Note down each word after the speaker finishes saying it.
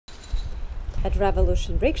At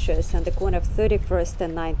Revolution Rickshaws on the corner of 31st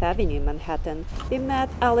and 9th Avenue in Manhattan, we met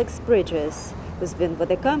Alex Bridges, who's been with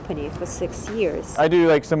the company for 6 years. I do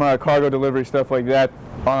like some cargo delivery stuff like that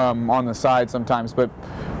on the side sometimes, but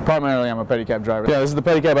primarily I'm a pedicab driver. Yeah, this is the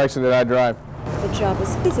pedicab actually that I drive. The job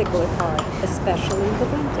is physically hard, especially in the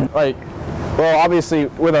winter. Well, obviously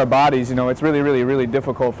with our bodies, it's really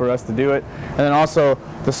difficult for us to do it. And then also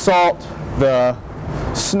the salt, the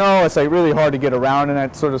snow, it's really hard to get around and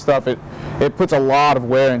that sort of stuff. It puts a lot of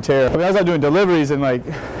wear and tear. I mean, I was out doing deliveries in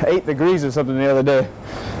 8 degrees or something the other day.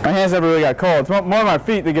 My hands never really got cold. It's more my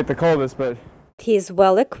feet that get the coldest, but... He's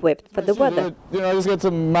well equipped for the weather. I just got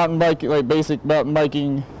some mountain biking, basic mountain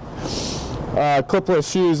biking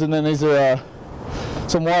clipless shoes, and then these are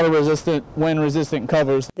some water-resistant, wind-resistant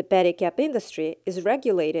covers. The pedicab industry is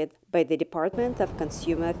regulated by the Department of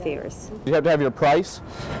Consumer Affairs. You have to have your price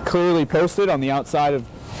clearly posted on the outside of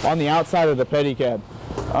the pedicab.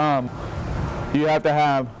 You have to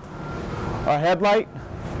have a headlight.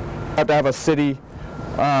 You have to have a city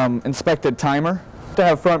inspected timer. To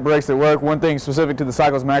have front brakes that work. One thing specific to the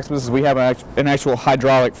Cycles Maximus is we have an actual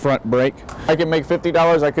hydraulic front brake. I can make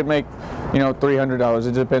 $50. I could make $300.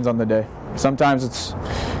 It depends on the day. Sometimes it's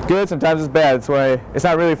good, sometimes it's bad. That's why it's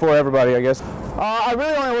not really for everybody, I guess. I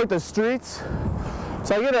really only work the streets,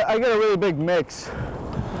 so I get a really big mix.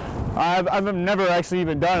 I've never actually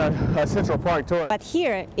even done a Central Park tour. But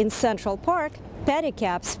here in Central Park,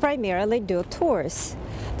 pedicabs primarily do tours.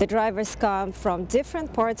 The drivers come from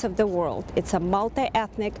different parts of the world. It's a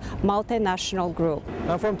multi-ethnic, multinational group.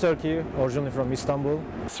 I'm from Turkey, originally from Istanbul.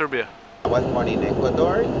 Serbia. I was born in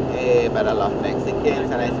Ecuador, but I love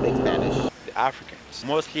Mexicans and I speak Spanish. The Africans.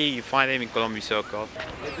 Mostly you find them in Colombia Circle.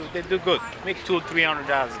 They do good. Make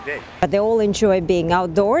 $200–300 a day. But they all enjoy being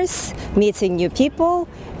outdoors, meeting new people,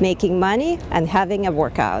 making money, and having a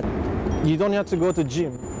workout. You don't have to go to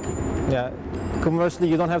gym. Yeah. Conversely,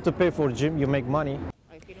 you don't have to pay for gym. You make money.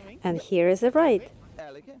 And here is a ride.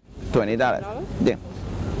 $20. Yeah.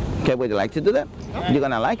 Okay, would you like to do that? You're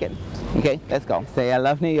gonna like it. Okay, let's go. Say I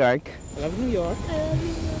love New York. I love New York.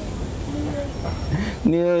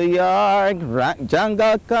 New York, rock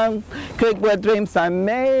jungle come, quick where dreams are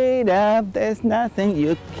made of. There's nothing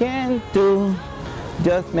you can't do.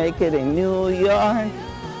 Just make it in New York.